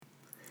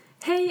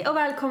Hej och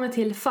välkommen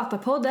till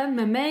Fatta-podden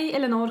med mig,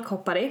 Eleanor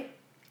Koppari.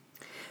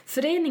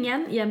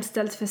 Föreningen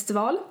Jämställd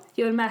festival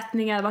gör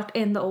mätningar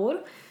vartenda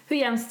år hur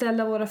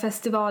jämställda våra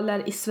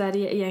festivaler i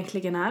Sverige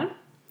egentligen är.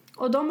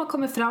 Och de har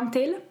kommit fram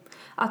till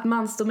att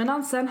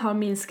mansdominansen har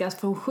minskat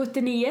från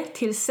 79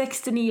 till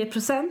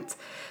 69%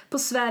 på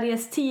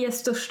Sveriges 10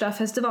 största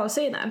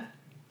festivalscener.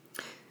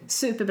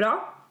 Superbra!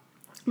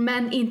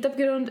 Men inte på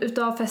grund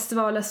utav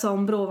festivaler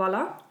som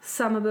Bråvalla,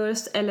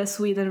 Summerburst eller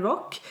Sweden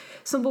Rock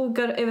som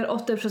bokar över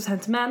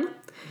 80% män,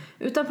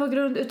 utan på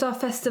grund utav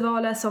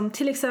festivaler som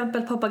till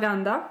exempel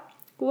Propaganda,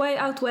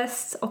 Way Out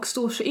West och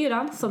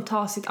Storsjöyran som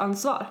tar sitt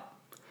ansvar.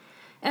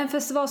 En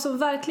festival som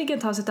verkligen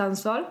tar sitt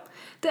ansvar,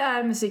 det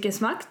är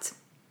Musikens Makt.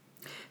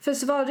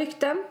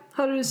 Festivalrykten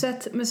har du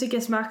sett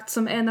Musikens Makt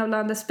som en av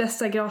landets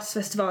bästa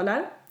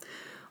gratisfestivaler.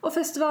 Och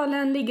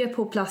festivalen ligger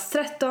på plats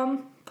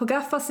 13 på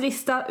Gaffas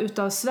lista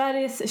utav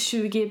Sveriges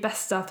 20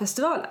 bästa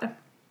festivaler.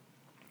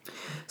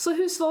 Så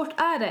hur svårt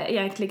är det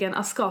egentligen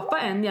att skapa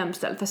en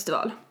jämställd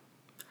festival?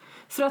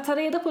 För att ta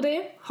reda på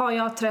det har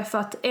jag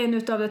träffat en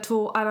utav de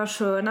 2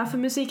 arrangörerna för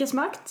Musikens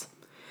Makt.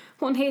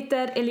 Hon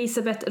heter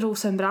Elisabeth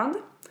Rosenbrand.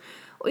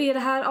 Och i det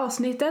här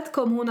avsnittet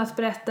kommer hon att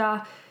berätta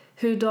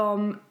hur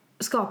de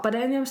skapade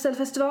en jämställd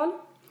festival,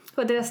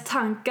 vad deras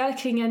tankar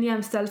kring en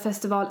jämställd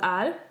festival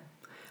är.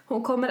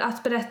 Hon kommer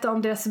att berätta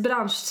om deras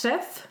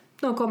branschträff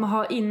de kommer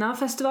ha innan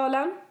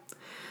festivalen.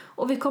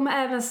 Och vi kommer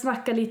även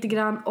snacka lite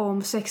grann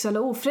om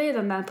sexuella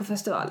ofredanden på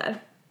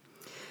festivaler.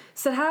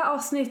 Så det här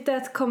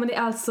avsnittet kommer ni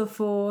alltså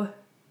få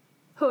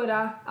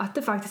höra att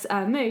det faktiskt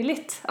är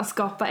möjligt att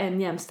skapa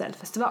en jämställd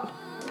festival.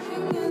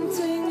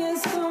 Ingenting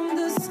är som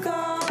det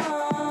ska.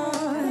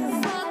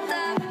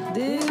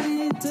 Det är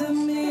lite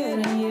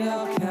mer än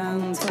jag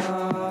kan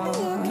ta.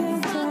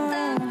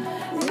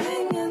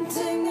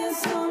 Ingenting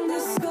är som det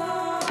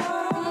ska.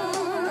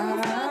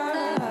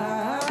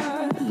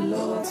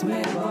 Låt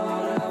mig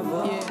bara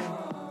vara.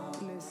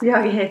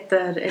 Jag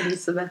heter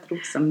Elisabeth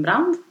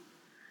Rosenbrand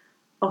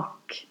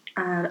och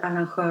är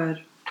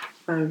arrangör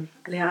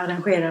jag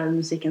arrangerar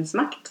Musikens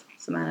Makt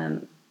som är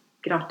en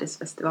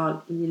gratisfestival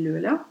i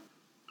Luleå.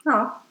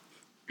 Ja.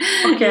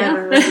 Och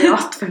även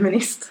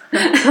feminist.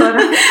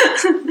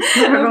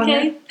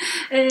 Okej.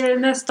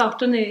 När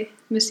startade ni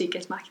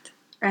Musikens Makt?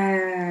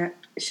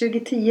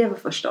 2010 var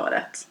första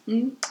året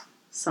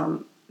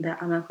som det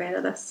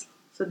arrangerades.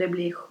 Så det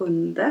blir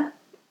 7:e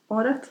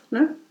året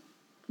nu.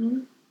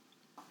 Mm.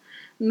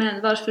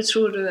 Men varför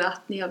tror du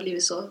att ni har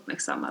blivit så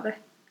uppmärksammade?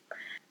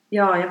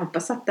 Ja, jag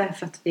hoppas att det är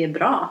för att vi är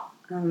bra.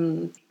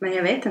 Men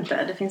jag vet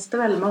inte. Det finns det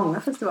väl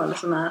många festivaler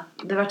som är...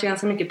 Det var ju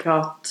ganska mycket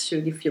prat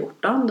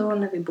 2014 då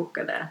när vi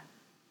bokade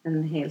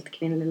en helt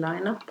kvinnlig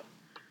line-up.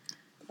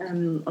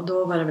 Och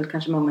då var det väl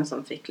kanske många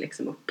som fick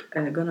liksom upp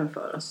ögonen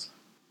för oss.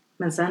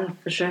 Men sen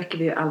försöker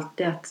vi ju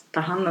alltid att ta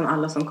hand om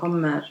alla som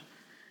kommer...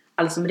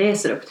 Alla som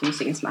reser upp till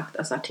Musikens Makt.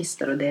 Alltså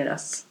artister och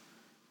deras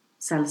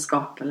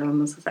sällskap eller vad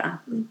man ska säga.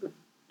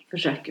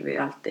 Försöker vi ju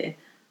alltid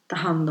ta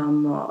hand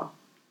om och...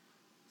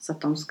 Så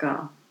att de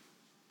ska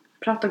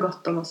prata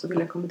gott om oss och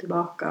vilja komma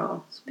tillbaka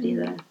och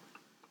sprida det.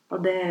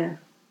 Och det...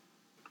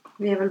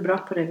 Vi är väl bra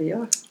på det vi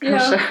gör,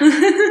 kanske.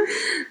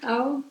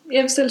 Ja.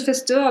 Jämställd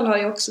festival har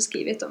jag också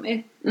skrivit om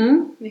er.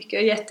 Mycket. Jag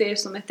har gett er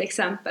som ett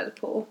exempel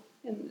på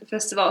en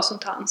festival som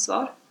tar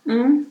ansvar.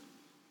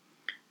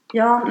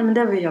 Ja, men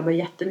det har vi jobbat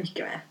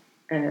jättemycket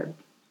med.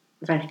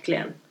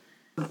 Verkligen.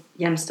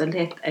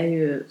 Jämställdhet är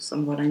ju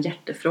som våran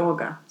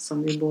hjärtefråga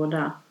som vi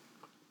båda...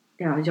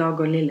 Ja, jag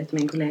och Lilith,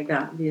 min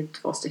kollega, vi är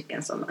 2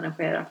 stycken som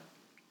arrangerar.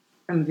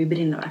 Men vi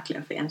brinner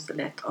verkligen för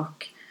jämställdhet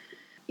och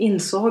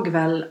insåg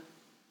väl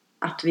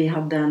att vi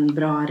hade en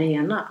bra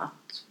arena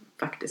att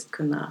faktiskt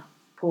kunna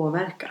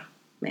påverka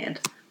med.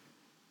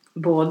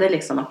 Både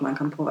liksom att man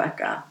kan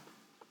påverka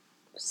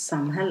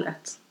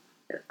samhället.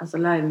 Alltså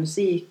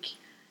livemusik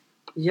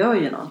gör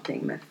ju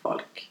någonting med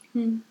folk.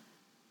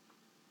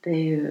 Det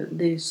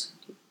är ju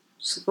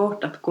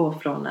svårt att gå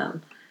från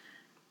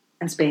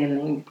en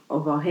spelning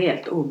och vara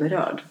helt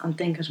oberörd.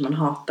 Antingen kanske man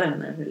hatar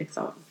den eller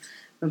liksom,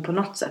 men på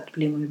något sätt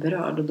blir man ju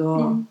berörd och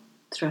då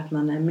tror jag att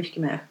man är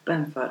mycket mer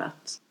öppen för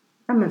att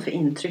för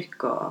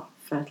intryck och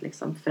för att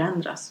liksom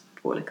förändras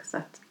på olika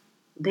sätt.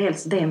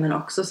 Dels det, men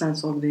också sen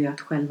såg vi ju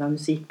att själva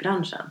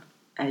musikbranschen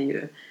är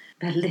ju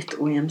väldigt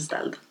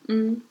ojämställd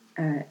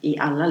i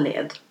alla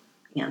led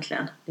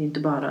egentligen. Det är inte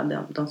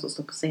bara de som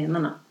står på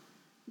scenerna.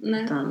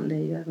 Nej. Utan det är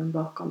ju även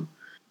bakom.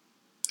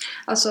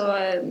 Alltså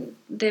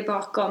det är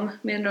bakom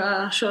med några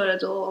arrangörer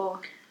då?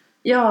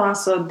 Ja,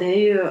 alltså det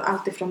är ju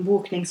allt ifrån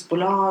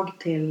bokningsbolag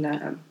till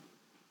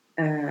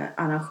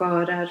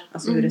arrangörer.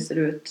 Alltså hur det ser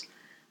ut.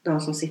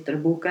 De som sitter och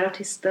bokar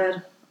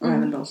artister. Och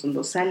även de som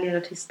då säljer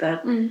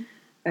artister.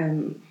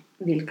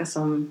 Vilka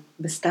som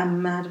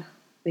bestämmer.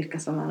 Vilka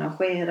som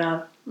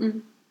arrangerar.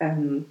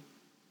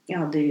 Ja,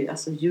 det är ju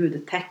alltså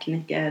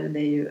ljudtekniker. Det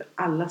är ju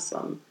alla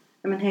som...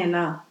 men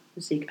hela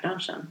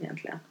musikbranschen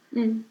egentligen.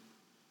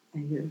 Är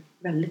ju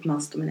väldigt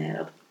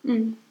mansdominerad.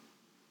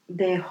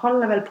 Det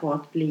håller väl på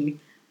att bli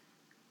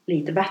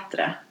lite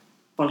bättre.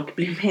 Folk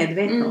blir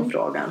medvetna om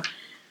frågan.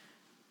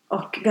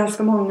 Och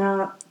ganska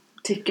många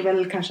tycker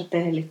väl kanske att det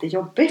är lite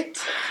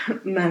jobbigt.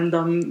 Men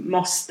de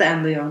måste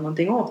ändå göra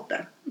någonting åt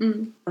det.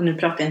 Och nu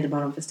pratar jag inte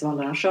bara om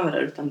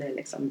festivalarrangörer utan det är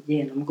liksom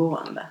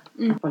genomgående.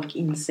 Att folk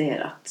inser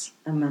att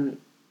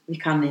vi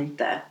kan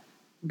inte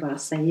bara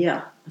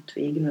säga att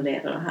vi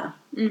ignorerar det här.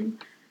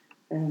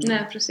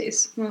 Nej,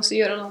 precis. Man måste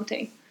göra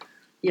någonting.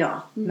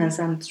 Ja, men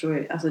sen tror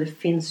jag, alltså det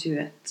finns ju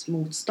ett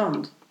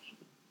motstånd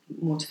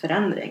mot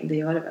förändring. Det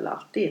gör det väl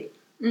alltid.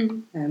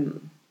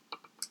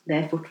 Det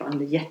är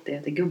fortfarande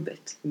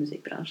jättegubbigt i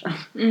musikbranschen.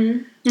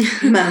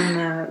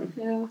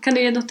 Men kan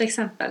du ge något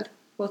exempel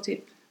på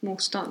typ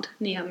motstånd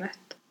ni har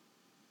mött?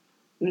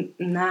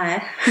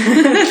 Nej.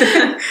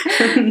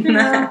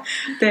 Nej,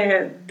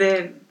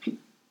 det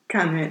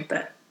kan jag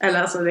inte.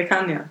 Eller alltså det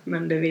kan jag,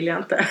 men det vill jag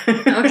inte.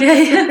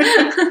 Okej.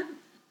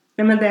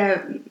 Nej, men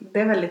det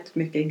är väldigt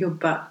mycket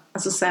gubbar.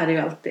 Alltså så är det ju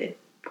alltid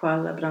på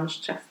alla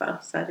branschträffar.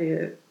 Så är det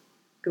ju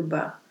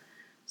gubbar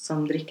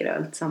som dricker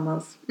öl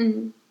tillsammans.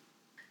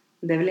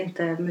 Det är väl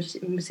inte,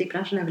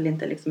 musikbranschen är väl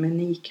inte liksom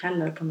unik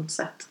heller på något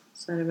sätt.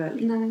 Så är det väl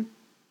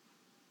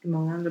i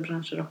många andra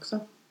branscher också.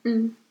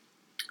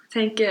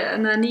 Tänk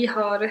när ni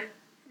har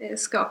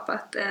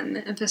skapat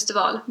en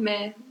festival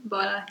med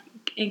bara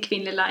en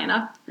kvinnlig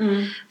line-up.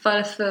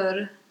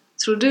 Varför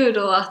tror du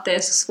då att det är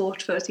så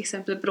svårt för till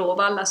exempel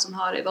Bråvalla som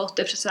har över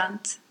 80%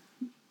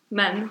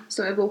 män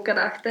som är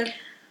bokade akter?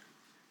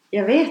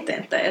 Jag vet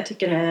inte. Jag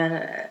tycker det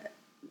är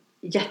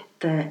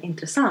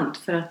jätteintressant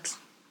för att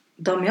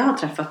de jag har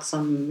träffat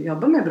som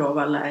jobbar med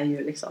Bråvalla är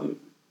ju liksom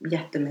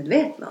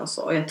jättemedvetna och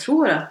så. Och jag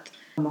tror att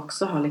de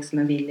också har liksom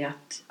en vilja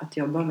att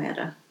jobba med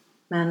det.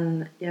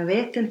 Men jag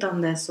vet inte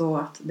om det är så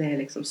att det är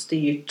liksom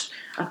styrt,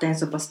 att det är en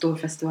så pass stor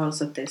festival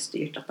så att det är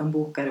styrt att de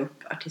bokar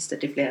upp artister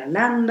till flera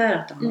länder,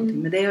 att det har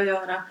någonting med det att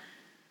göra.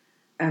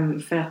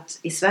 För att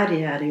i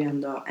Sverige är det ju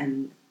ändå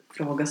en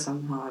fråga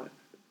som har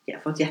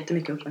fått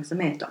jättemycket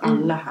uppmärksamhet och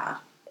alla här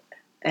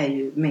är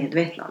ju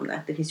medvetna om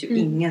det. Det finns ju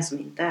ingen som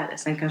inte är det.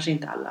 Sen kanske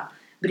inte alla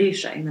bryr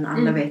sig, men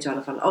alla vet ju i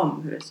alla fall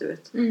om hur det ser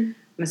ut.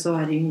 Men så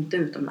är det ju inte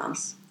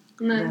utomlands.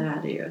 Nej. Där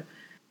är det ju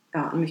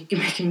mycket,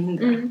 mycket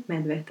mindre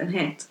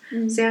medvetenhet.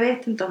 Så jag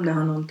vet inte om det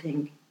har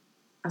någonting.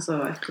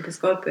 Alltså FKP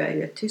Scorpio är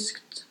ju ett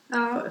tyskt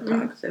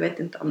företag. Så jag vet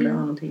inte om det har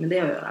någonting med det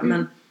att göra.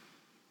 Men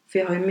för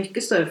jag har ju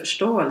mycket större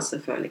förståelse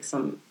för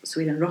liksom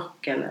Sweden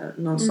Rock eller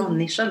någon sån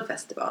nischad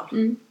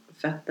festival.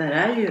 För att där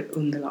är ju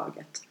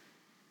underlaget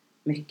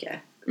mycket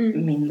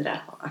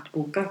mindre att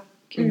boka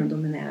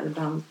kvinnodominerade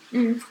band.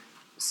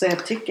 Så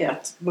jag tycker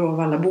att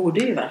Bråvalla borde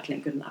ju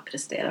verkligen kunna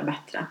prestera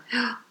bättre.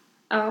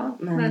 Ja,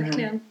 men,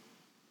 verkligen.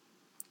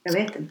 Jag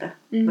vet inte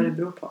vad det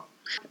beror på.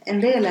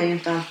 En del är ju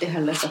inte alltid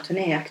heller så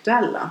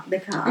turnéaktuella.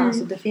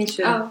 Alltså det finns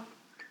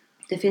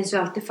ju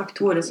alltid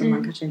faktorer som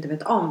man kanske inte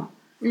vet om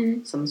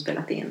som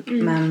spelat in.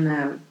 Men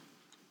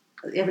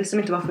jag vill som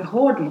inte vara för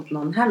hård mot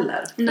någon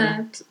heller.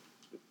 För att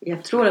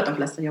jag tror att de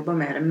flesta jobbar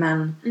med det.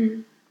 Men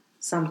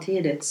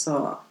samtidigt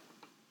så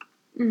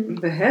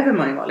behöver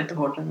man ju vara lite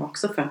hårdare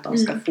också för att de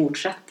ska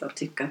fortsätta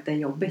tycka att det är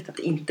jobbigt att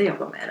inte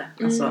jobba med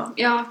det. Alltså,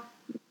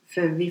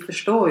 för vi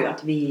förstår ju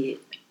att vi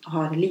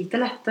har lite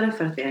lättare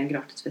för att vi är en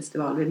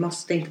gratisfestival. Vi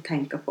måste inte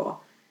tänka på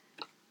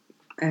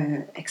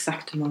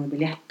exakt hur många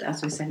biljetter.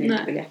 Alltså vi säljer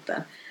inte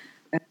biljetter.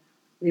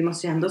 Vi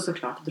måste ju ändå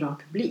såklart dra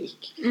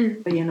publik.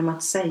 Och genom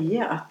att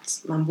säga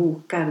att man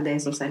bokar det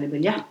som säljer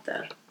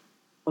biljetter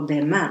och det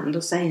är män,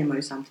 då säger man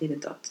ju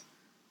samtidigt att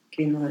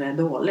kvinnor är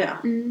dåliga.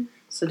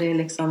 Så det är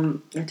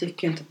liksom, jag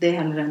tycker inte att det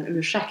är heller en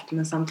ursäkt,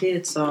 men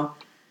samtidigt så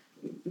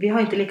vi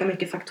har inte lika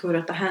mycket faktorer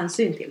att ta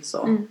hänsyn till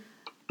så.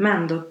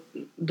 Men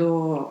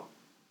då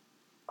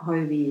har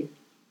ju vi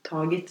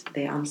tagit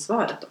det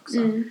ansvaret också.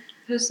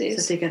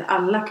 Precis. Så jag tycker att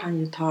alla kan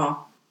ju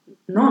ta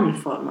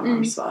någon form av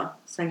ansvar.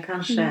 Sen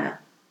kanske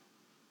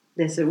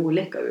det ser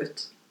olika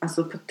ut.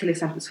 Alltså på till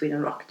exempel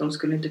Sweden Rock, de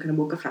skulle inte kunna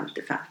boka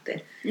 50-50.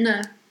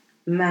 Nej.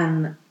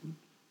 Men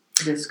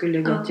det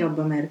skulle gå att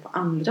jobba med det på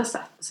andra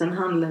sätt. Sen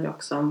handlar det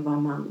också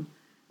om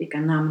vilka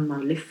namn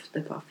man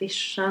lyfter på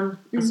affischen.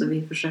 Alltså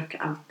vi försöker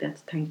alltid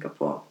att tänka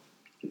på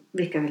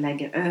vilka vi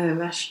lägger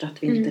överst.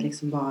 Att vi inte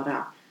liksom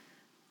bara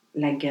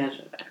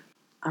lägger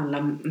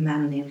alla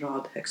män i en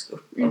rad högst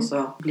upp. Och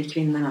så blir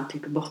kvinnorna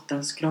typ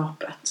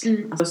bottenskrapet.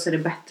 Alltså så ser det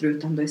bättre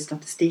ut än då i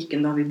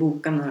statistiken. Då har vi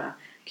bokat några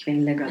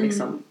kvinnliga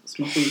liksom,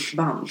 små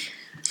skitband.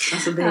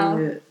 Alltså det är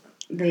ju,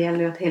 det gäller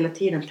ju att hela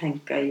tiden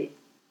tänka i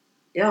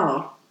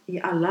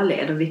alla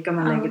led. Och vilka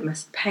man lägger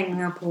mest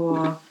pengar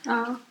på.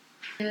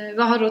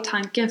 Vad har då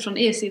tanken från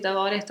er sida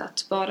varit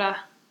att bara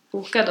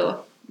boka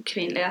då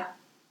kvinnliga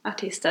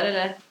artister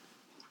eller?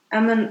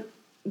 Ja, men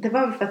det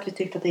var för att vi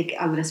tyckte att det gick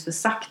alldeles för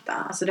sakta.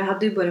 Alltså det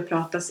hade ju börjat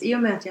pratas i och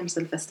med att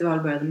Jämställd festival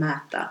började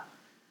mäta.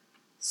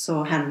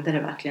 Så hände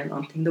det verkligen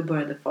någonting. Då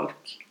började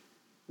folk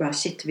bara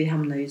shit, vi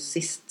hamnar ju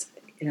sist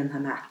i den här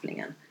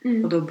mätningen.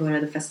 Och då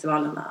började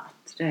festivalerna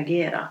att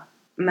reagera.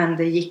 Men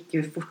det gick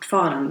ju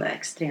fortfarande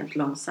extremt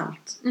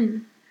långsamt.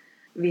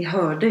 Vi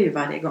hörde ju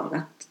varje gång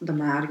att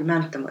de här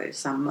argumenten var ju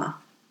samma.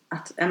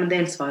 Att, men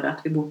dels var det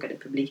att vi bokade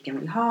publiken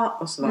vill ha.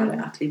 Och så var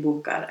det att vi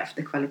bokar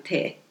efter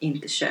kvalitet,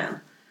 inte kön.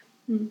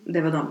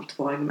 Det var de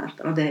 2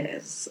 argumenten. Och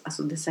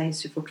det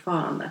sägs ju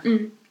fortfarande.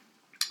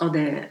 Och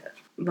det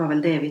var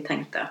väl det vi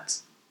tänkte,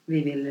 att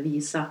vi ville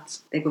visa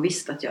att det går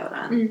visst att göra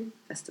en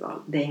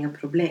festival. Det är inga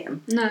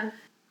problem. Nej.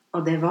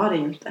 Och det var det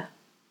ju inte.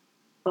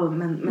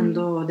 Men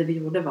då, det vi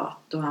gjorde var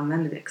att då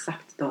använde vi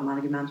exakt de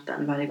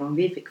argumenten varje gång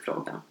vi fick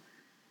frågan.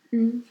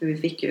 För vi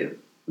fick ju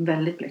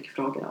väldigt mycket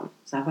frågor om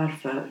så här,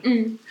 varför,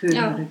 hur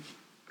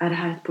är det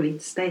här ett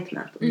politiskt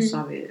statement? Och då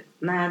sa vi ju,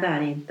 nej det är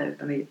det inte,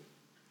 utan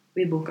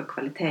vi bokar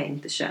kvalitet,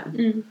 inte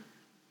kön.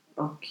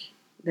 Och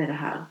det är det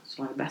här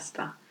som är det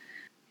bästa.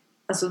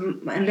 Alltså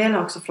en del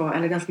har också frågat,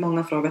 eller ganska många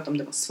har frågat om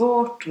det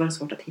var det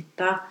svårt att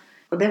hitta.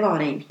 Och det var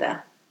det inte.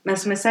 Men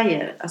som jag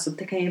säger, alltså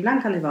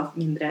ibland kan det vara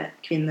mindre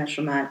kvinnor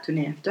som är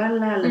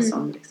turnéaktuella eller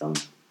som liksom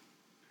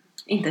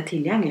inte är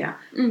tillgängliga.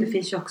 Det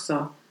finns ju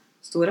också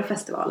stora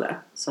festivaler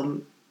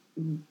som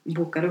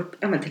bokar upp,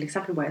 ja men till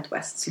exempel Way Out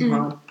West som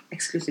har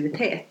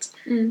exklusivitet.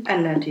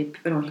 Eller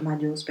typ Veronica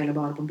Maggio spelar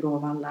bara på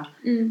Bråvalla.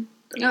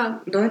 Ja.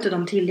 Då är inte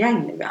de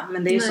tillgängliga,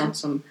 men det är ju sånt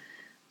som,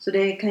 så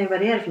det kan ju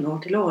variera från år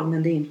till år,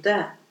 men det är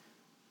inte,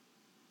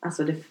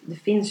 alltså det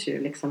finns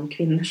ju liksom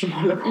kvinnor som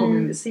håller på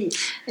med musik.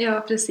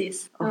 Ja,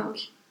 precis. Och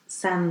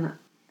sen,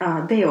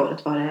 det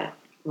året var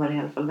det i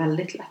alla fall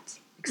väldigt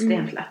lätt.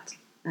 Extremt lätt.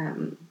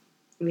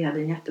 Vi hade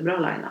en jättebra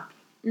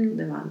line-up.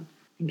 Det var en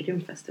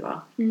grym festival.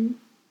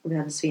 Och vi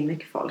hade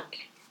svinmycket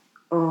folk.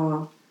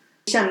 Och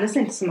det kändes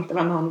inte som att det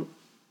var någon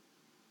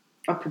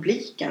av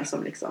publiken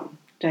som liksom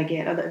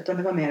reagerade. Utan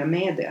det var mer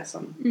media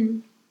som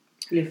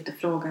lyfte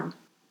frågan.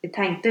 Vi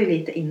tänkte ju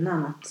lite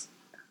innan att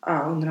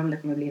undrar om det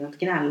kommer bli något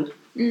gnäll.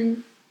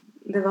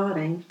 Det var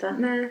det inte.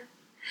 Nej.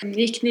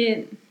 Gick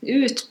ni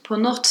ut på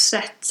något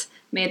sätt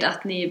med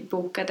att ni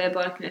bokade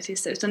bara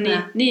kvinnoartister, utan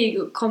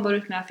ni kom bara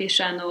ut med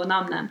affischen och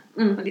namnen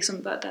och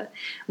liksom började.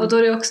 Och då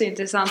är det också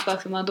intressant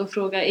varför man då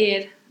frågar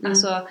er,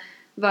 alltså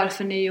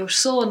varför ni gör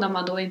så, när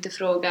man då inte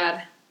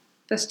frågar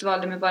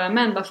festivaler med bara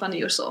män varför ni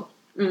gör så.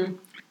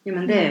 Ja,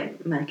 men det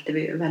märkte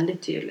vi ju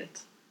väldigt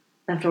tydligt.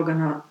 Den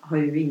frågan har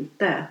ju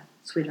inte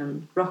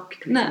Sweden Rock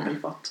till exempel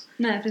fått.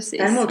 Nej, precis.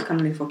 Däremot kan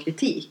de ju få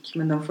kritik,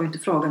 men de får inte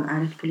frågan, är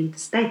det ett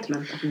politiskt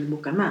statement att ni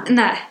bokar män?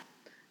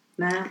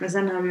 Nej, men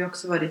sen har vi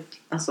också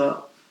varit,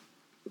 alltså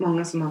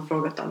många som har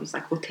frågat om så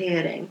här,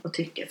 kvotering och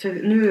tycker. För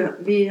nu,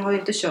 vi har ju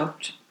inte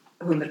kört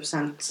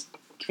 100%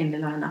 kvinnlig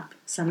line-up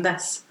sen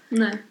dess.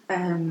 Nej.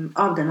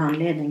 Av den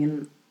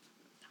anledningen,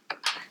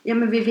 ja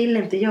men vi vill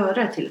inte göra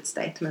det till ett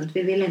statement.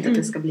 Vi vill inte att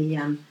det ska bli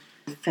en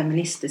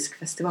feministisk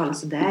festival.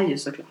 Alltså det är ju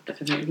såklart det,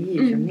 för vi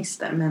är ju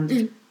feminister.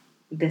 Men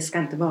det ska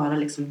inte vara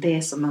liksom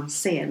det som man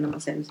ser när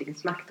man ser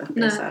Musikens makt. Att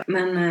det är så här.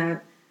 Men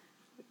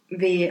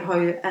vi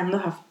har ju ändå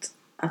haft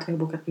att vi har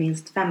bokat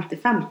minst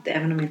 50-50.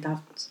 Även om vi inte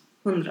haft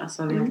 100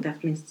 så har vi alltid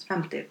haft minst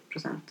 50%.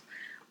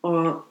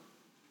 Och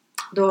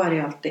då är det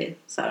ju alltid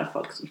så här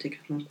folk som tycker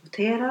att man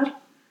kvoterar.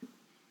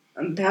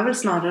 Det har väl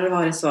snarare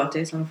varit så att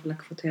jag i sådana fall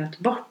har kvoterat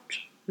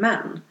bort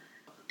män.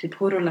 Typ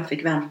Horola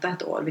fick vänta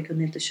ett år. Vi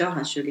kunde inte köra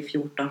han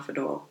 2014 för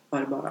då var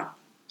det bara.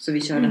 Så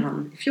vi körde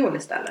han i fjol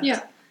istället. Yeah.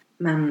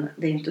 Men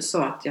det är inte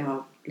så att jag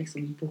har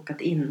liksom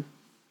bokat in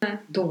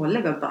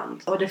dåliga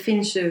band. Och det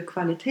finns ju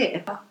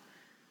kvalitet.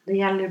 Det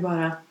gäller ju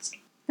bara att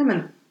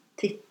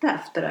titta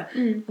efter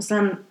det. Och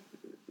sen,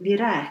 vi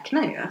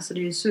räknar ju. Alltså det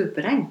är ju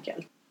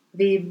superenkelt.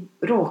 Vi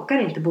råkar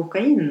inte boka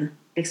in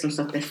liksom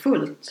så att det är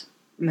fullt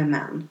med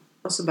män.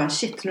 Och så bara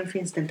shit, nu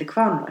finns det inte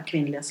kvar några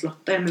kvinnliga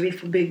slottar. Men vi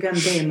får bygga en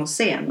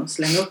demoscen och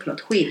slänga upp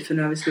något skit för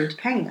nu har vi slut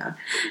pengar.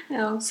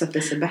 Ja. Så att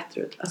det ser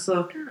bättre ut.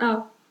 Alltså,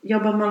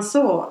 jobbar man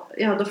så,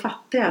 då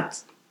fattar jag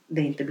att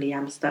det inte blir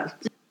jämställt.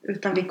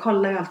 Utan vi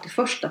kollar ju alltid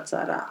först att så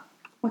här,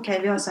 okej,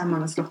 vi har så här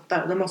många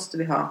slottar. Då måste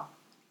vi ha,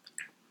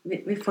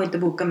 vi får inte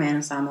boka mer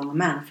än så här många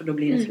män för då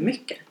blir det för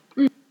mycket.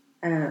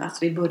 Att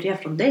vi börjar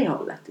från det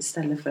hållet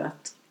istället för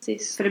att,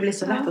 för det blir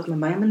så lätt att man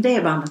bara, ja men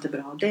det bandet är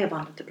bra, det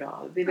bandet är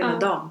bra, vi vill ha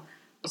dem.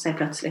 Och sen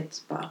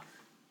plötsligt bara,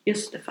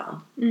 just det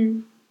fan.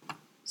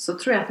 Så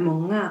tror jag att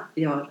många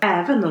gör,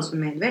 även de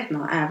som är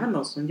medvetna och även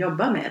de som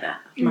jobbar med det.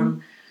 Att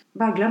man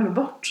bara glömmer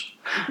bort.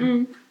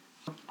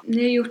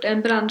 Ni har gjort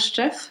en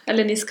branschträff,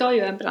 eller ni ska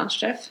göra en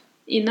branschträff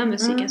innan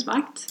Musikens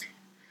makt.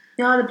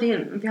 Ja,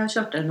 vi har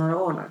kört det några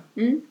år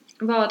nu.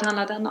 Vad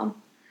handlar den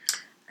om?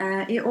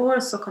 I år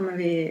så kommer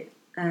vi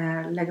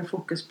lägga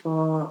fokus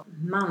på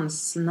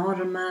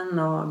mansnormen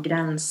och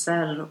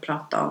gränser och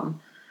prata om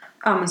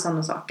men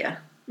sådana saker.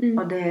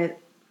 Och det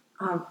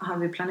har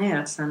vi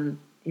planerat sedan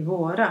i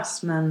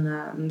våras, men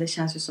det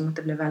känns ju som att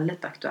det blir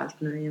väldigt aktuellt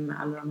nu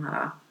med alla de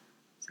här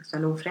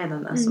sexuella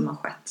ofredanden som har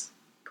skett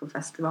på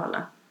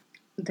festivaler.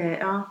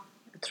 Jag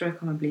tror det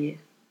kommer bli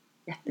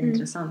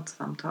jätteintressant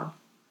samtal.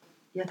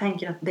 Jag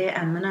tänker att det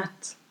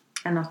ämnet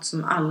är något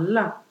som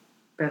alla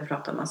börjar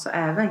prata om, alltså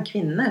även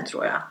kvinnor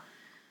tror jag.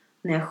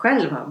 När jag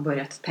själv har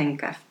börjat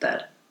tänka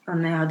efter och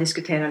när jag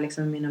diskuterar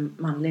liksom med mina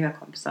manliga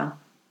kompisar,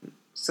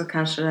 så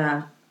kanske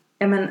det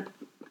är,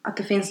 att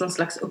det finns någon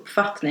slags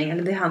uppfattning,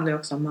 eller det handlar ju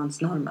också om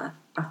mansnormer,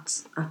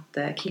 att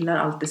killar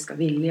alltid ska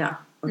vilja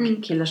och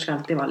killar ska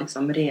alltid vara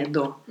liksom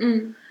redo.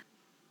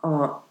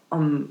 Och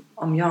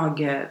om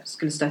jag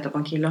skulle stöta på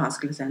en kille och han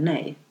skulle säga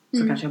nej,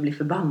 så kanske jag blir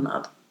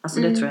förbannad.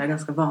 Alltså det tror jag är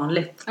ganska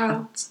vanligt. Ja.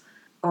 Att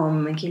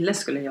om en kille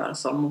skulle göra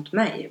så mot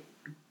mig,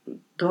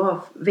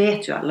 då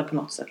vet ju alla på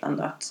något sätt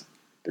ändå att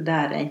det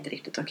där är inte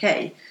riktigt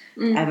okej.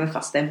 Även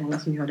fast det är många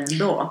som gör det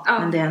ändå. Ja.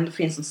 Men det ändå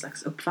finns en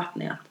slags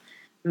uppfattning att,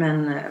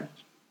 men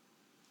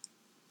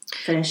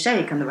för en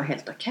tjej kan det vara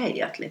helt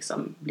okej att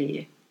liksom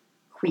bli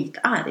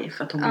skitarg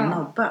för att hon blir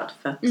nobbad.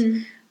 För att,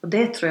 och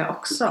det tror jag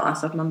också,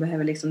 alltså att man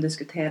behöver liksom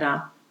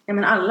diskutera, ja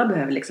men alla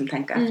behöver liksom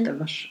tänka efter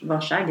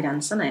vars är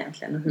gränserna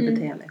egentligen och hur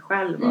beter jag mig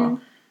själv och,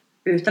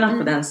 utan att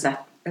på den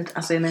sättet,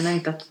 alltså jag menar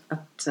inte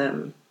att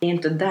det är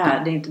inte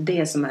där, det är inte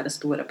det som är det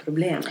stora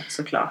problemet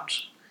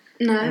såklart.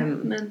 Nej,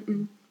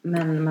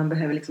 men man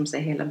behöver liksom se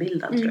hela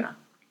bilden tror jag.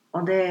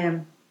 Och det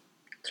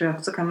tror jag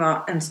också kan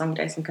vara en sån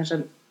grej som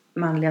kanske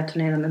manliga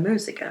turnerande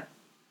musiker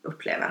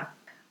upplever.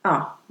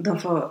 Ja, de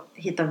får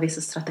hitta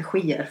vissa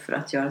strategier för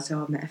att göra sig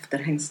av med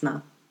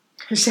efterhängsna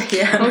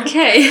tjejer.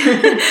 Okej.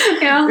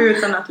 Ja.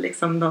 Utan att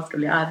liksom de ska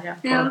bli arga.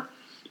 Ja.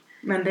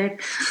 Men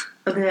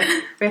och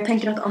jag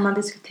tänker att om man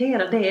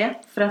diskuterar det,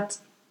 för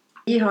att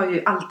vi har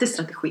ju alltid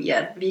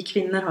strategier. Vi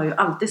kvinnor har ju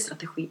alltid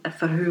strategier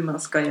för hur man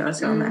ska göra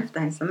sig av med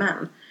efterhängsna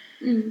män.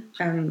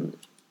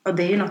 Och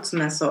det är ju något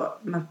som är så,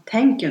 man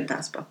tänker ju inte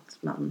ens på att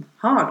man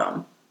har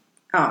dem.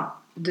 Ja,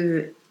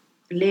 du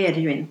ler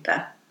ju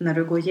inte när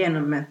du går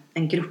igenom med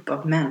en grupp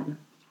av män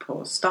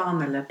på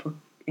stan eller på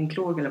en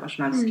krog eller vad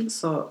som helst,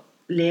 så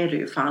ler du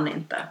ju fan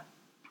inte,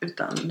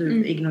 utan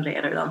du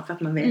ignorerar ju dem för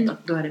att man vet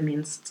att då är det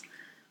minst,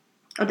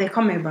 och det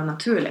kommer ju bara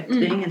naturligt.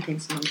 Det är ingenting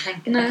som man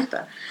tänker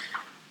efter.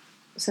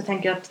 Så jag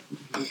tänker att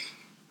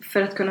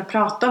för att kunna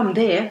prata om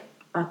det,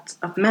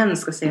 att män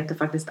ska se att det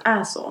faktiskt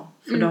är så,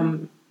 för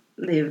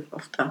det är ju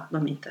ofta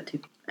de inte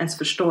typ ens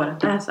förstår att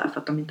det är så här, för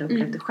att de inte har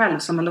upplevt det själv.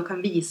 Så man då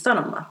kan visa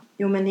dem att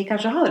jo men ni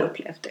kanske har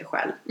upplevt det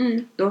själv.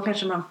 Då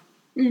kanske man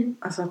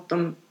alltså att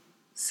de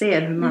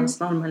ser hur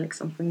mansnormen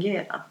liksom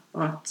fungerar.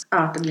 Och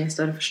att det blir en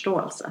större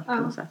förståelse på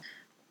något sätt.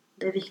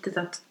 Det är viktigt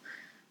att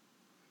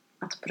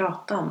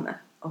prata om det.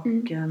 Och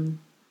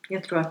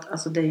jag tror att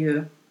alltså, det är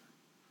ju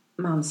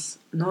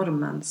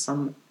mansnormen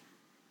som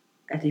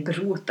är typ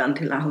roten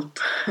till allt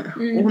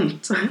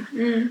ont.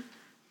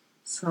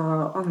 Så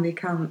om vi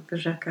kan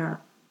försöka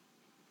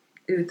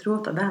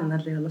utrota den,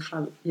 eller i alla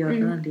fall göra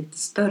den lite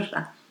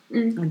större och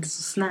inte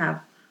så snäv.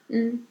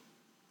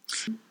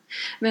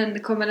 Men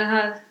kommer det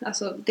här,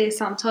 alltså det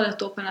samtalet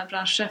då på den här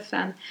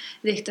branschchefen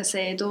rikta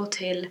sig då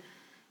till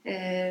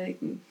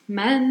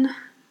män?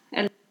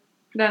 Eller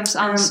vems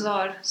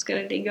ansvar ska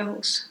det ligga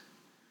hos?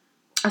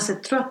 Alltså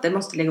jag tror att det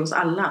måste ligga hos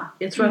alla.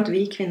 Jag tror att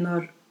vi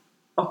kvinnor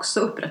också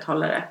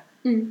upprätthåller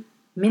det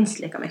minst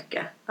lika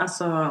mycket.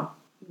 Alltså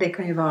det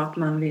kan ju vara att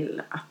man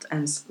vill att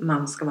ens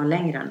man ska vara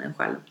längre än en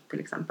själv till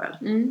exempel.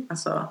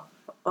 Alltså,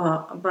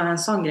 och bara en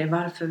sån grej,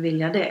 varför vill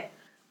jag det?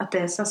 Att det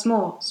är så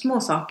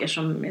små saker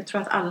som jag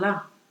tror att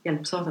alla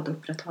hjälps åt att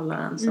upprätthålla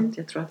den. Så att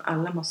jag tror att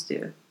alla måste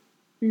ju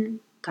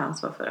ta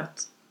ansvar för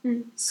att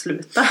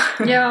sluta.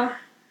 Ja.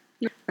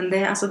 Men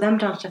det, alltså den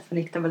branschchefen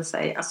riktar väl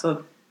sig,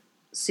 alltså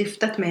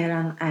syftet med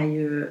den är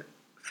ju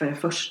för det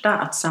första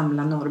att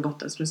samla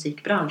Norrbottens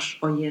musikbransch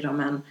och ge dem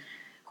en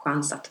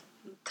chans att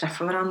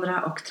träffa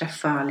varandra och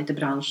träffa lite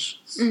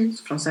bransch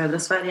från södra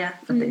Sverige,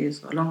 för att det är ju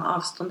så långa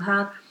avstånd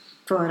här,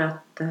 för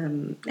att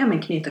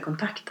knyta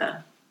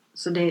kontakter.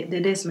 Så det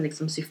är det som är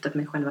liksom syftet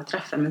med själva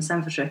träffen. Men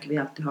sen försöker vi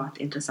alltid ha ett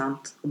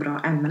intressant och bra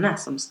ämne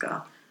som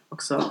ska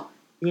också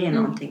ge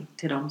någonting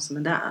till dem som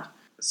är där.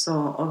 Så,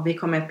 och vi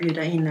kommer att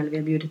bjuda in, eller vi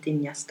har bjudit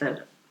in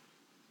gäster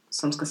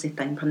som ska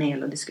sitta i en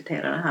panel och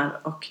diskutera det här.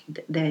 Och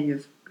det är ju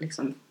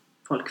liksom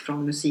folk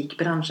från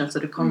musikbranschen, så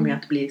det kommer ju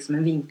att bli liksom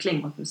en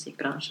vinkling mot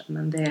musikbranschen.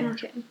 Men det...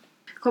 Okay.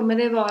 Kommer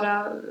det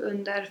vara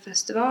under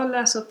festivaler,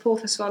 alltså på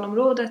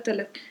festivalområdet,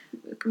 eller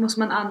måste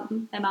man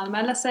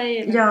anmäla sig?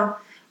 Eller? Ja,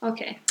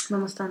 man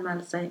måste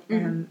anmäla sig.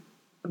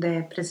 Och det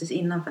är precis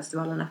innan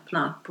festivalen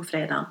öppnar på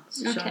fredag.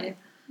 Så kör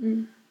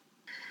vi.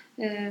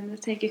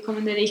 Jag tänker,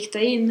 kommer ni rikta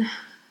in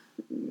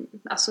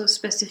alltså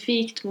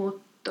specifikt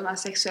mot de här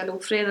sexuella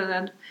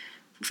ofredanden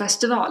på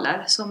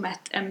festivaler som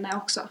ett ämne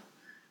också?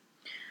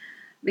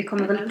 Vi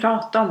kommer väl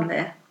prata om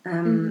det.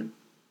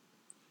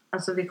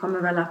 Alltså vi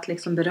kommer väl att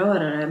liksom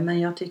beröra det. Men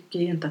jag tycker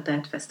ju inte att det är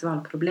ett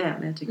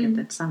festivalproblem. Jag tycker att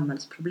det är ett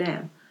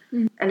samhällsproblem.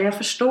 Eller jag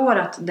förstår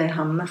att det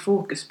hamnar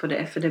fokus på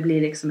det. För det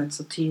blir liksom ett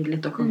så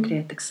tydligt och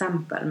konkret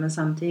exempel. Men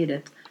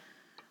samtidigt,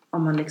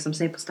 om man liksom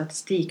ser på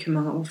statistik hur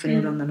många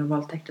ofredanden och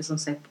våldtäkter som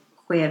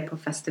sker på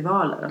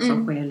festivaler. Och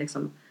som sker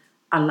liksom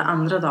alla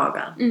andra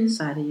dagar.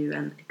 Så är det ju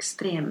en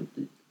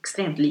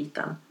extremt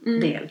liten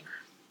del.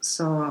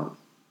 Så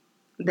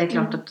det är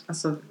klart att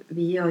alltså,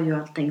 vi gör ju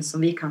allting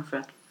som vi kan för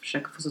att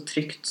försöka få så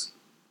tryggt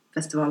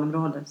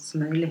festivalområde som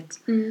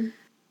möjligt.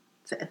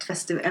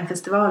 En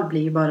festival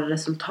blir ju bara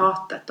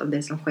resultatet av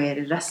det som sker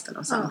i resten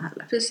av samhället.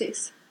 Ja,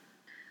 precis.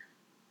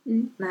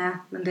 Nej,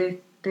 men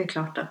det är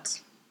klart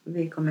att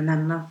vi kommer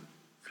nämna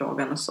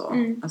frågan och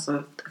så.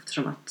 Alltså,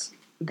 eftersom att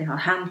det har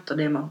hänt och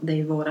det är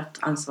ju vårt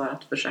ansvar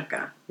att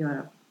försöka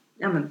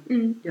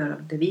göra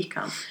det vi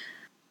kan.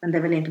 Men det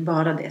är väl inte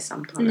bara det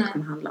samtalet Nej.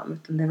 kommer handla om.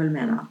 Utan det är väl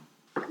mera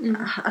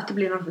att det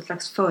blir någon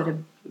slags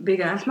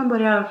förebyggande. Att man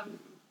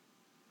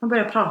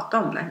börjar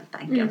prata om det helt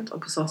enkelt.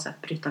 Och på så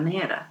sätt bryta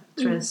ner det.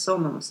 Jag tror det är så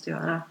man måste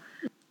göra.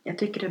 Jag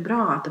tycker det är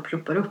bra att det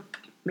ploppar upp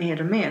mer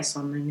och mer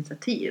sådana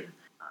initiativ.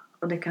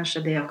 Och det kanske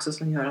är det också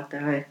som gör att det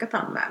har ökat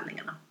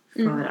anmälningarna.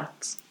 För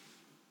att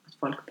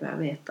folk börjar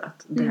veta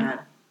att det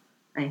här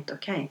är inte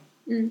okej.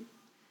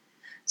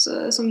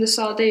 Så som du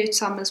sa, det är ju ett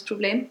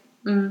samhällsproblem.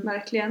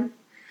 Verkligen.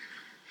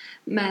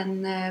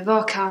 Men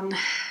vad kan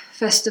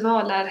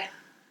festivaler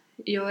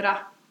göra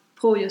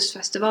på just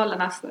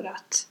festivalerna för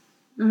att...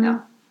 Ja.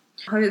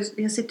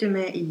 Jag sitter ju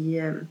med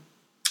i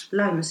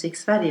Livemusik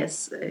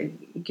Sveriges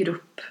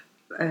grupp,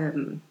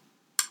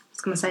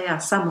 ska man säga,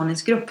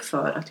 samordningsgrupp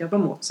för att jobba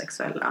mot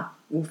sexuella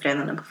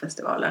ofredanden på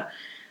festivaler.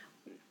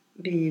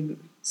 Vi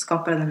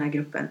skapade den här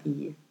gruppen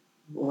i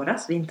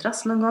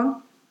vintras någon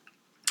gång.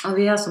 Och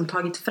vi har som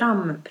tagit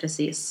fram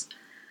precis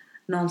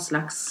någon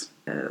slags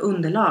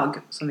underlag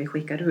som vi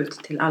skickar ut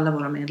till alla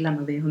våra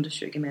medlemmar. Vi är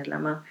 120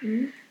 medlemmar.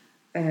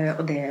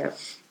 Och det är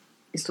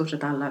i stort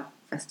sett alla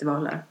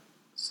festivaler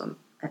som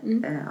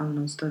är av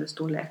någon större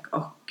storlek.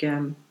 Och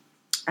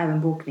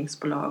även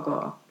bokningsbolag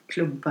och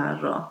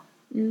klubbar och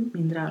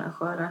mindre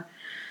arrangörer.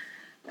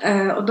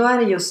 Och då är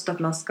det just att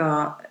man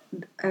ska...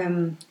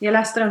 jag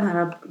läste den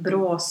här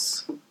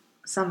Brås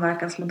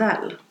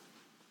samverkansmodell.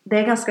 Det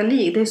är ganska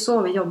likt, det är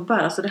så vi jobbar.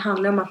 Alltså det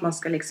handlar om att man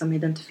ska liksom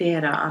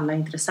identifiera alla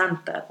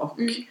intressenter och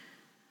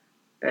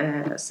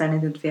sen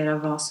identifiera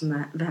vad som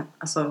är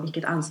alltså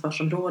vilket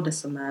ansvarsområde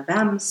som är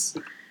vems.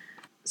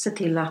 Se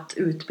till att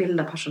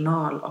utbilda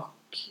personal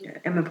och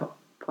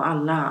på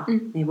alla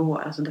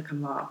nivåer. Alltså det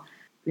kan vara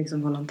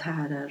liksom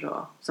volontärer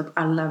och så att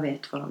alla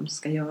vet vad de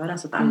ska göra,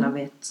 så att alla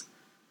vet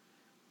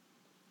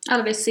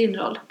sin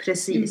roll.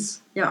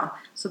 Precis, ja.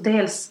 Så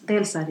dels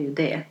är det ju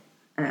det.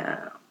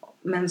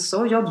 Men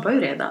så jobbar ju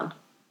redan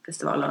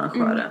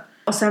festivalarrangörer.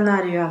 Och sen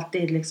är det ju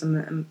alltid liksom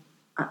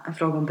en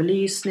fråga om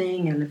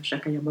belysning eller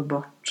försöka jobba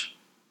bort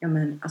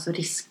alltså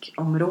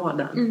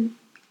riskområden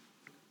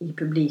i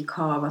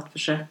publikhav, att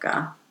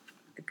försöka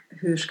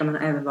hur ska man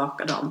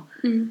övervaka dem.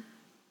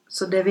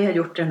 Så det vi har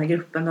gjort i den här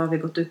gruppen, då har vi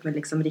gått ut med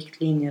liksom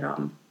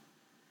riktlinjer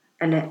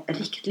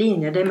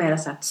det är mer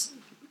så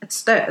ett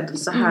stöd,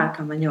 så här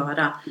kan man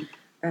göra.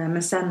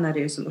 Men sen är det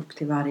ju som upp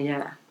till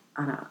varje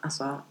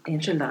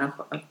enskild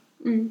arrangör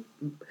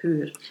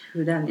hur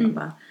den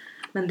jobbar.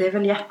 Men det är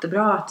väl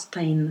jättebra att ta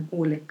in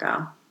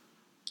olika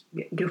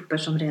grupper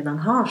som redan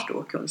har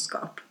stor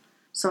kunskap.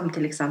 Som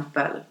till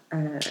exempel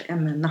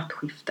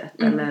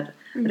Nattskiftet eller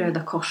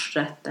Röda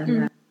Korset.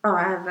 Eller,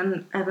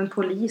 även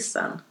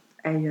polisen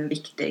är ju en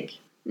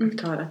viktig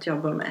aktör att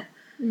jobba med.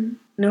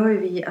 Nu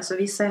har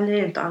vi säljer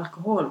ju inte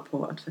alkohol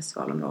på ett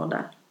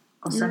festivalområde.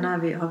 Och sen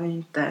har vi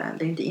inte,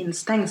 det är inte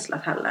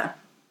instängslat heller.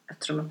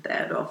 Eftersom att det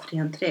är då fri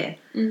entré.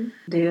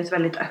 Det är ju ett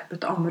väldigt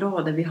öppet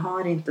område. Vi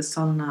har inte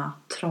sådana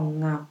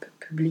trånga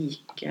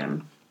publikhav.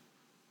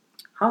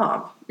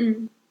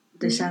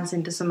 Det känns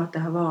inte som att det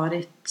har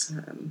varit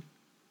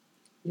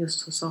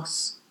just hos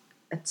oss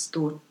ett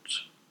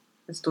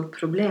stort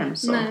problem.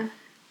 Så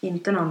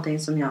inte någonting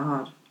som jag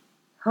har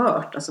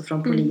hört. Alltså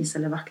från polis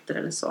eller vakter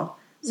eller så.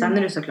 Sen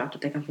är det såklart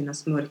att det kan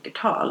finnas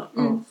mörkertal.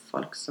 Och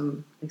folk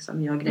som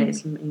liksom gör grejer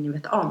som ingen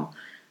vet om.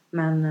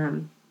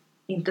 Men...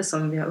 inte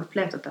som vi har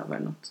upplevt att det har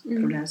varit något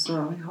problem. Så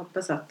jag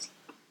hoppas att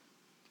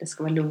det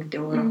ska vara lugnt i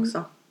år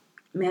också.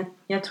 Men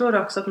jag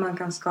tror också att man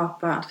kan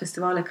skapa... att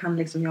festivaler kan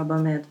liksom jobba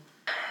med...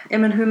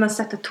 hur man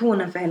sätter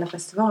tonen för hela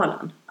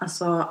festivalen.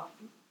 Alltså,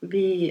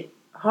 vi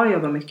har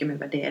jobbat mycket med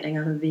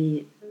värderingar. Och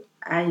vi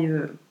är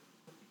ju...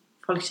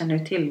 folk känner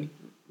ju till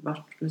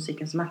vart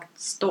Musikens Makt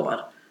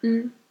står.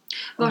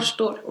 Var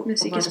står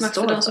Musikens Makt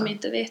för de som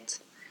inte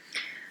vet?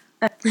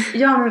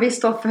 Ja, men vi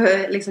står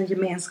för liksom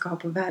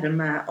gemenskap och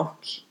värme,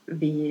 och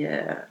vi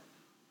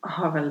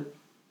har väl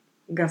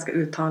ganska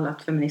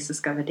uttalat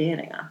feministiska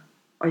värderingar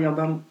och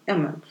jobbar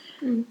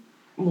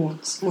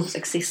mot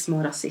sexism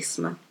och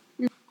rasism.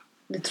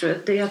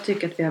 Jag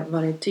tycker att vi har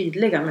varit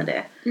tydliga med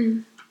det.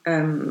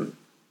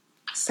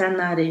 Sen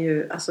är det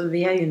ju, alltså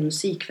vi är ju en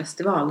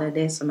musikfestival, det är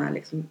det som är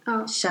liksom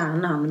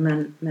kärnan,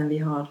 men vi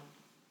har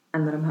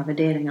ändå de här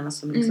värderingarna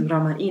som liksom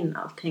ramar in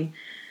allting.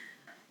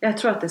 Jag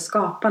tror att det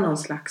skapar någon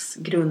slags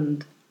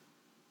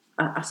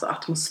alltså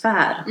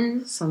atmosfär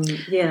som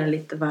ger en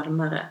lite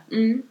varmare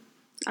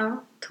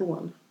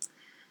ton.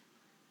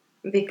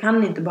 Vi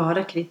kan inte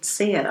bara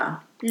kritisera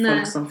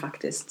folk som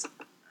faktiskt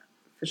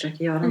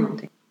försöker göra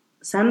någonting.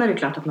 Sen är det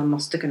klart att man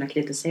måste kunna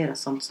kritisera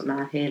sånt som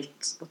är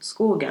helt åt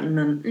skogen,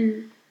 men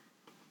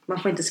man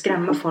får inte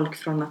skrämma folk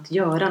från att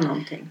göra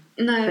någonting.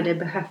 Nej. För det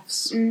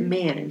behövs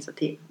mer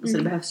initiativ. Alltså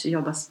det behövs ju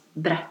jobbas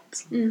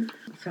brett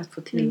för att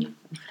få till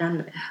en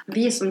förändring.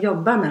 Vi som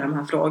jobbar med de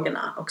här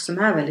frågorna och som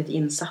är väldigt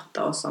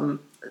insatta och som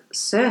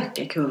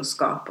söker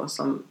kunskap och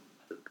som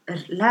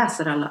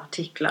läser alla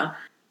artiklar.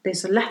 Det är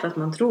så lätt att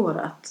man tror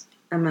att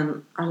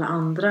alla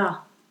andra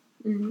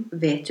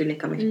vet ju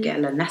lika mycket.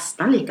 Eller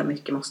nästan lika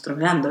mycket måste de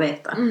väl ändå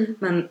veta.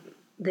 Men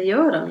det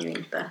gör de ju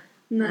inte.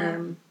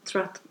 Jag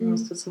tror att man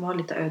måste vara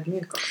lite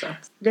ödmjuk också.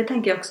 Det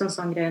tänker jag också en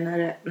sån grej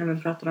när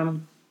vi pratar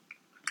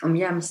om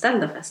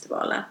jämställda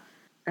festivaler.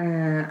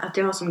 Att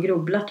jag har som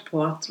grubblat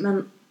på att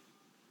men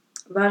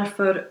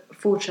varför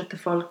fortsätter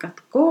folk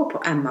att gå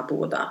på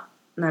Emmaboda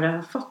när det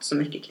har fått så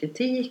mycket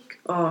kritik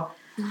och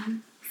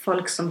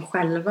folk som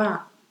själva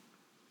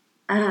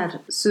är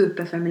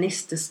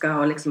superfeministiska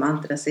och liksom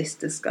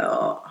antirasistiska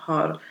och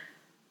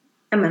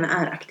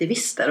är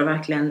aktivister och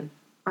verkligen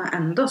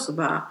ändå så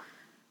bara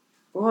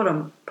går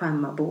de på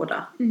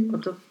Emmaboda. Och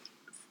då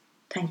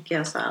tänker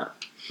jag så här,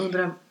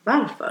 undrar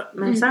varför.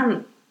 Men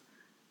sen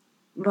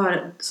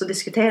så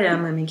diskuterade jag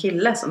med min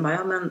kille som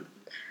bara, men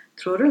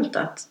tror du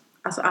inte att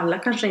alltså alla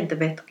kanske inte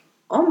vet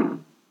om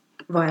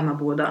vad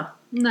Emmaboda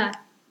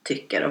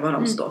tycker och vad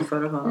de står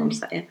för och vad de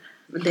säger.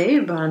 Det är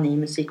ju bara ni i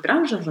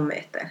musikbranschen som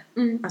vet det.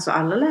 Alltså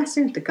alla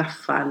läser ju inte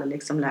Gaffa eller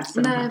liksom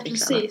läser de här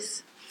artiklarna.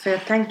 Precis. För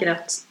jag tänker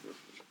att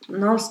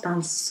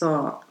någonstans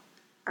så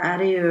är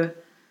det ju,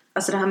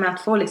 alltså det här med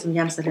att få liksom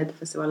jämställdhet i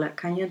festivaler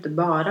kan ju inte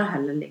bara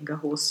heller ligga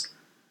hos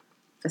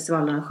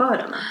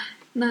festivalarrangörerna.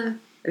 Nej.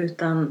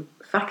 Utan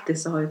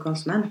faktiskt så har ju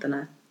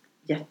konsumenterna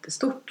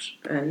jättestor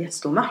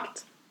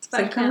makt.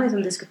 Sen kan man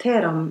liksom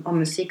diskutera om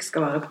musik ska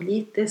vara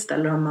politiskt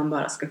eller om man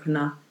bara ska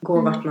kunna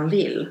gå vart man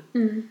vill.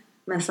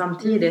 Men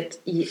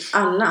samtidigt i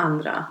alla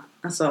andra,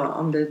 alltså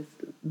om det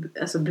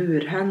alltså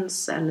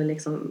burhöns eller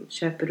liksom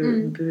köper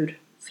du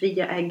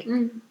burfria ägg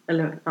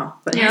eller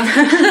ja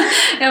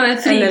men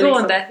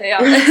frigående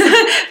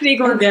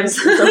frigående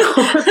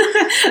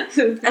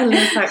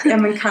eller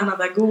men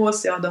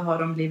kanadagås, då har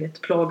de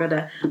blivit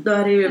plågade. Då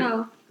är det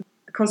ju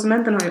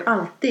konsumenten har ju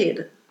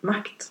alltid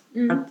makt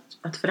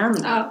att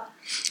förändra.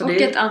 Och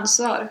det ett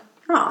ansvar.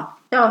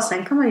 Ja,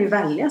 sen kan man ju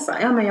välja så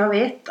här. Ja, men jag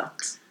vet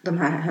att de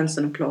här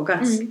hönsen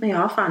plågas. Men jag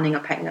har fan inga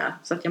pengar.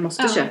 Så att jag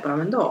måste köpa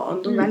dem ändå.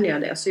 Och då väljer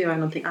jag det. Och så gör jag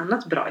någonting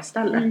annat bra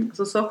istället.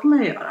 Så kan man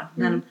ju göra.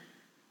 Men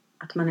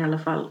att man i alla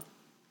fall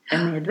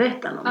är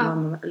medveten om vad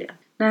man väljer.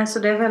 Nej, så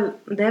det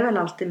är väl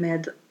alltid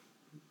med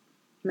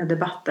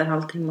debatter.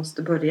 Allting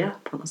måste börja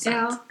på något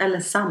sätt. Eller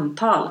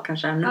samtal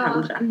kanske ännu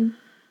hellre.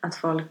 Att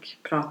folk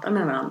pratar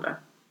med varandra.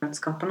 Att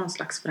skapa någon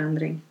slags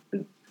förändring.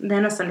 Det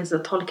är nästan lite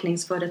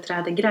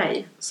tolkningsföreträde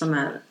grej som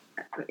är,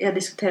 jag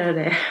diskuterade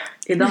det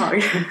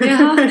idag.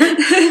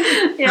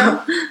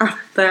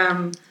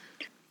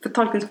 För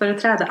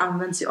tolkningsföreträde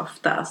används ju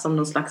ofta som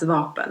någon slags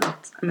vapen.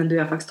 Att men du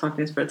är faktiskt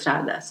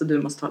tolkningsföreträde så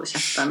du måste hålla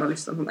käften och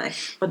lyssna på mig.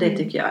 Och det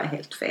tycker jag är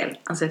helt fel.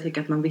 Alltså jag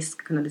tycker att man visst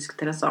ska kunna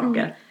diskutera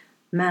saker.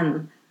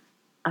 Men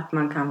att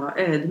man kan vara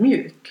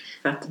ödmjuk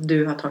för att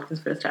du har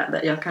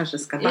tolkningsföreträde. Jag kanske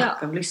ska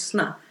backa och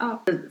lyssna.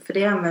 För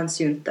det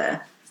används ju inte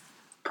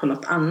på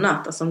något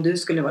annat. Alltså om du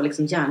skulle vara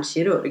liksom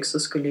hjärnkirurg så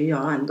skulle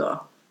jag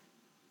ändå,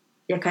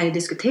 jag kan ju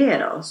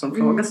diskutera och som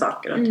fråga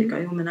saker och tycka,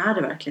 jo men är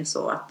det verkligen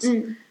så att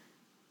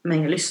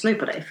men jag lyssnar ju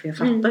på dig för jag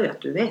fattar ju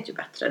att du vet ju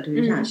bättre, du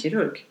är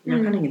hjärnkirurg,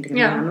 jag kan ingenting om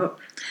hjärnor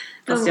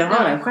fast jag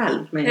har den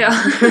själv men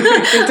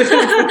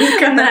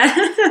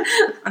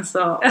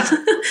alltså,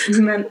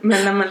 men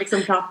när man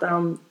liksom pratar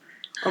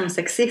om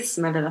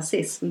sexism eller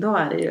rasism, då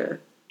är det ju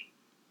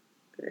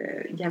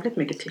jävligt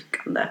mycket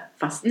tyckande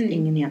fast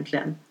ingen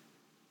egentligen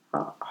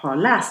har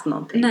läst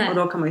någonting. Och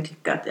då kan man ju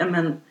tycka att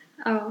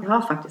jag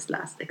har faktiskt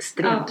läst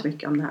extremt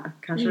mycket om det här.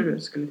 Kanske du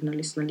skulle kunna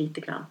lyssna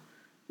lite grann.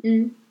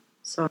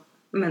 Så,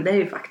 men det är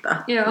ju fakta.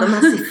 De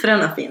här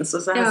siffrorna finns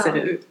och så här ser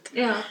det ut.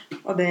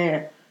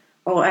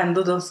 Och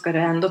ändå då ska det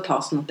ändå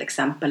tas något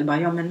exempel.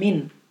 Bara, men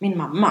min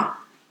mamma,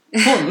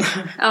 hon.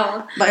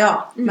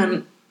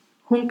 Men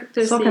hon,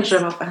 så kanske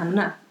det var för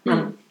henne.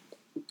 Men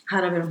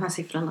här har vi de här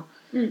siffrorna.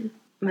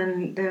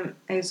 Men det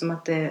är ju som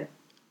att det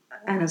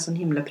är en sån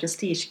himla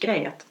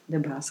prestigegrej att det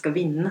bara ska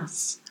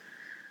vinnas.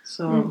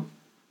 Så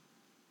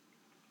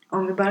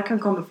om vi bara kan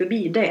komma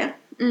förbi det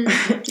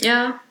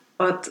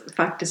och att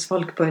faktiskt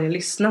folk börjar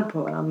lyssna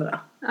på varandra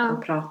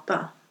och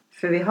prata.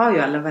 För vi har ju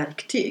alla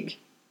verktyg.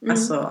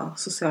 Alltså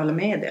sociala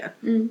medier.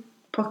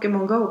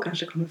 Pokémon Go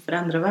kanske kommer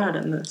förändra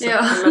världen nu. Så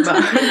alla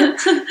bara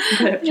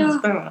börjar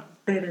prata med varandra.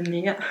 Det är det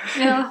nya.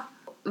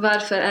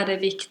 Varför är det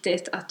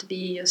viktigt att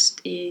vi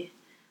just i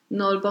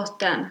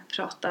Norrbotten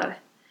pratar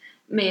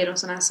mer om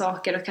sådana här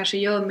saker och kanske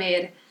gör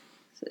mer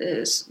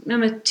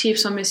typ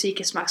som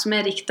Musikens makt som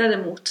är riktade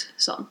mot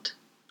sånt?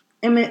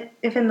 Jag vet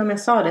inte om jag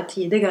sa det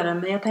tidigare,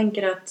 men jag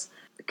tänker att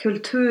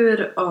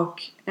kultur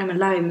och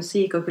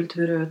livemusik och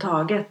kultur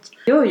överhuvudtaget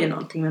gör ju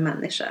någonting med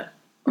människor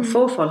och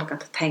får folk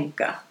att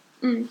tänka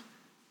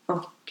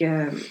och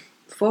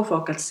får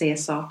folk att se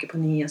saker på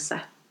nya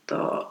sätt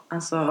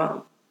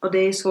och det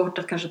är svårt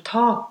att kanske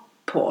ta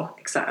på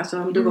exakt. Alltså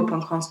om du går på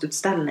en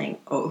konstutställning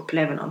och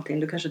upplever någonting,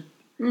 du kanske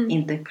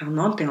inte kan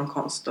någonting om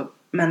konst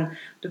men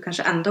du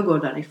kanske ändå går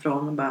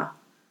därifrån och bara,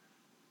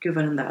 gud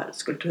vad den där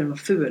skulpturen var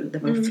ful, det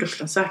var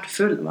fruktansvärt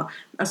ful.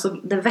 Alltså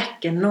det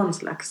väcker någon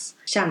slags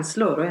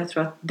känslor och jag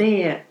tror att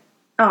det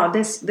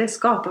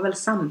skapar väl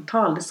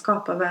samtal, det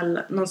skapar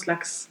väl någon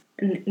slags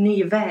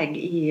ny väg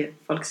i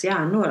folks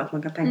hjärnor, att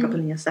man kan tänka på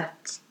nya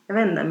sätt. Jag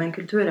vet inte, men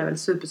kultur är väl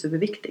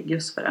superviktig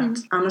just för att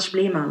annars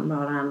blir man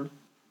bara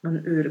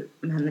någon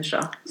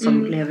urmänniska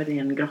som lever i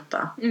en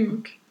grotta. Mm.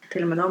 Och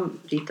till och med de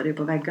ritade ju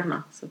på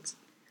väggarna. Så att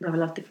det har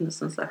väl alltid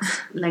funnits en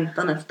slags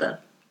längtan efter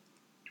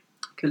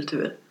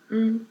kultur.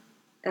 Mm.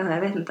 Ja,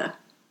 jag vet inte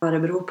vad det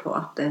beror på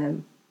att det är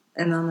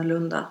en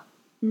annorlunda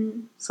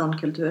sån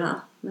kultur.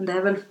 Men det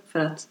är väl för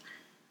att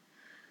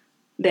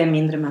det är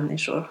mindre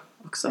människor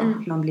också.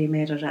 Man blir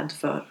mer rädd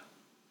för.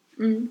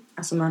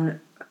 Alltså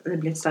det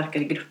blir ett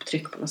starkare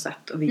grupptryck på något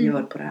sätt. Och vi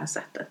gör på det här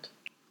sättet.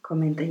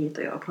 Kom inte hit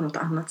och gör på något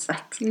annat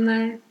sätt.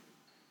 Nej.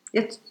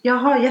 Jag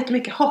har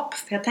jättemycket hopp.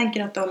 För jag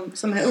tänker att de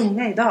som är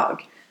unga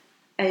idag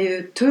är ju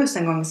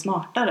 1000 gånger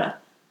smartare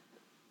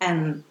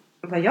än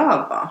vad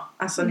jag var.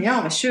 Alltså när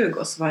jag var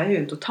 20 så var jag ju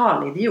en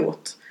total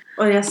idiot.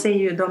 Och jag ser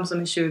ju de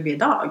som är 20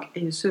 idag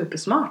är ju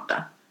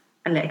supersmarta.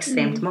 Eller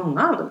extremt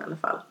många av dem i alla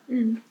fall.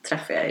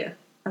 Träffar jag ju.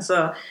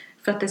 Alltså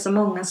för att det är så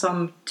många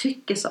som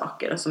tycker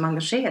saker och som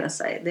engagerar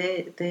sig.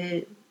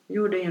 Det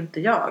gjorde ju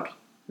inte jag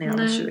när jag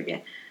var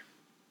 20.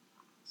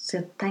 Så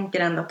jag tänker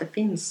ändå att det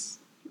finns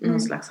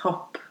någon slags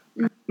hopp.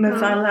 Men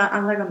för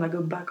alla gamla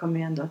gubbar kommer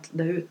ju ändå att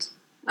dö ut.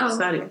 Ja.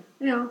 Så är det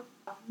ju. Ja.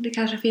 Det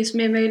kanske finns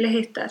mer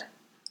möjligheter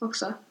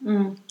också.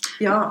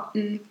 Ja.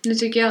 Nu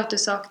tycker jag att det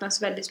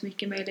saknas väldigt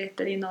mycket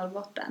möjligheter i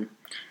Norrbotten.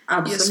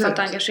 Absolut. Just för att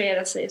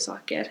engagera sig i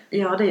saker.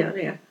 Ja, det gör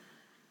det ju.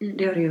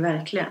 Det gör det ju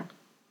verkligen.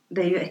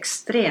 Det är ju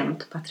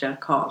extremt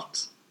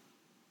patriarkalt.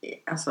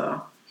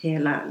 Alltså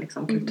hela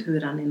liksom,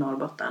 kulturen i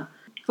Norrbotten.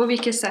 På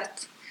vilket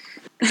sätt?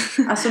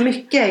 Alltså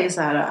mycket är ju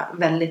så här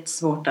väldigt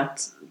svårt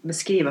att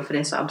beskriva för det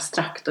är så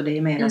abstrakt och det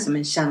är mer som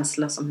en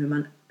känsla som hur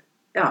man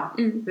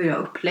hur jag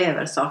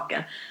upplever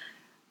saker.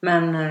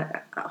 Men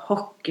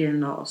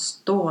hockeyn och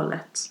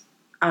stålet,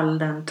 all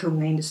den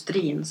tunga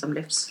industrin som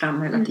lyfts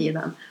fram hela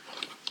tiden.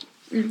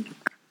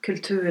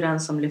 Kulturen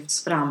som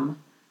lyfts fram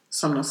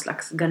som någon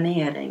slags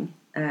garnering.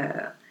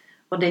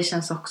 Och det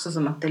känns också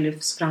som att det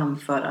lyfts fram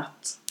för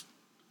att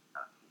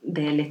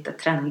det är lite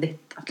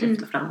trendigt att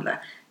lyfta fram det.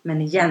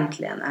 Men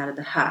egentligen är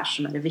det här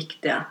som är det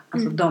viktiga.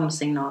 Alltså de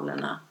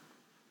signalerna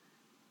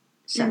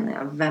känner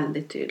jag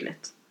väldigt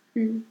tydligt.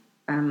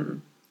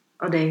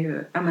 Och det är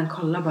ju,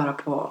 kolla bara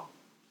på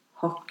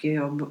hockey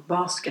och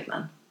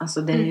basketen.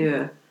 Alltså det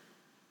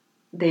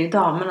är ju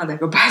damerna det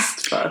går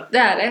bäst för. Det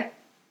är det.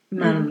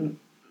 Men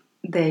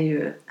det är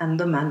ju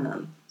ändå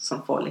männen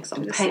som får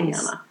liksom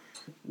pengarna.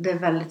 Det är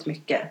väldigt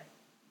mycket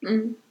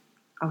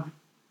av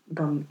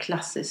de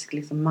klassiska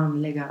liksom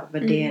manliga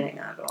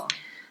värderingar och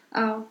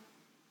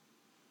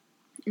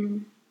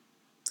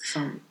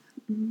som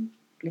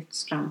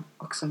lyfts fram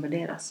och som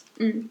värderas.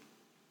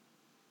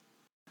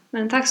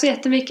 Men tack så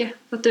jättemycket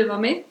för att du var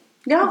med.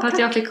 Ja, och för att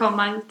jag fick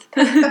komma hit.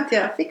 Tack för att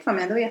jag fick vara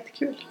med, det var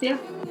jättekul. Ja.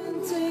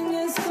 Ingenting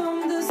är